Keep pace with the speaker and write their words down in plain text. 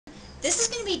This is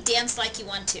going to be Dance Like You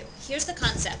Want To. Here's the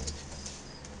concept.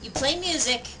 You play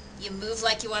music, you move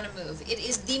like you want to move. It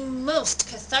is the most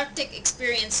cathartic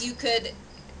experience you could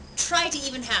try to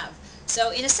even have. So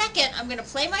in a second, I'm going to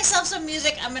play myself some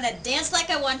music. I'm going to dance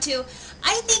like I want to.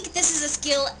 I think this is a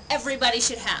skill everybody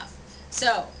should have.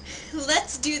 So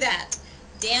let's do that.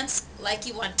 Dance like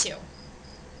you want to.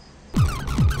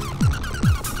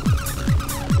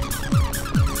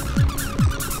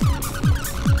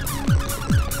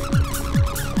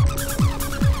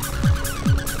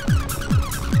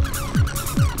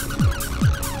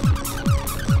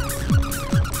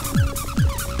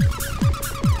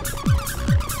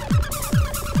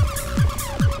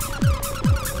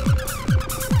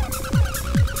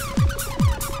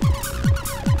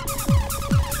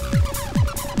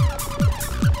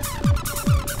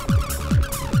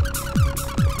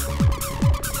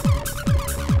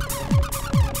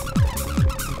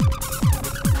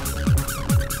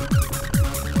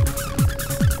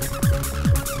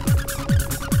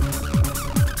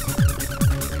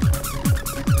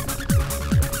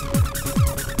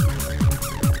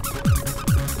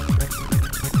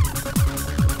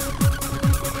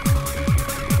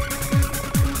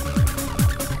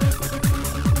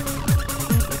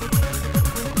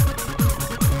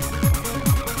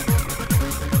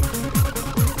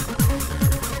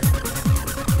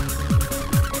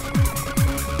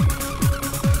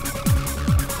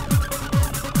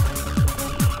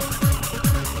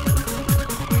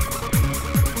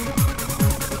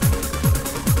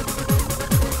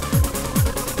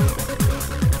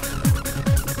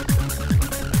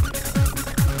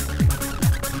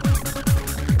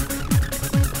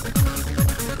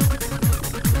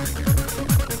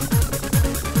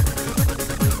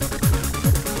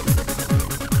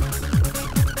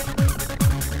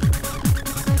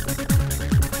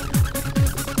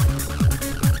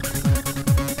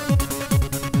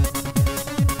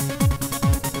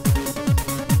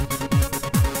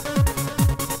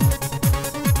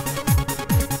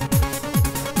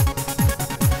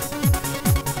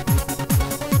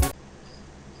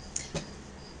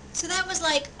 So that was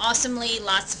like awesomely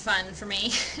lots of fun for me.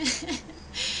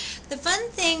 The fun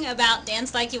thing about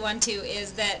Dance Like You Want To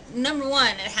is that, number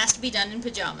one, it has to be done in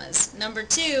pajamas. Number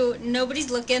two, nobody's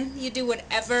looking. You do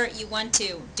whatever you want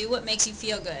to. Do what makes you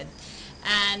feel good.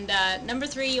 And number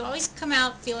three, you always come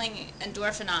out feeling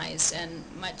endorphinized and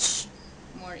much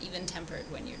more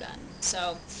even-tempered when you're done.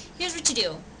 So here's what you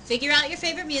do. Figure out your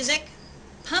favorite music,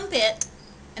 pump it,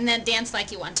 and then dance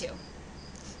like you want to.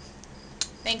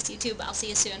 Thanks, YouTube. I'll see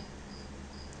you soon.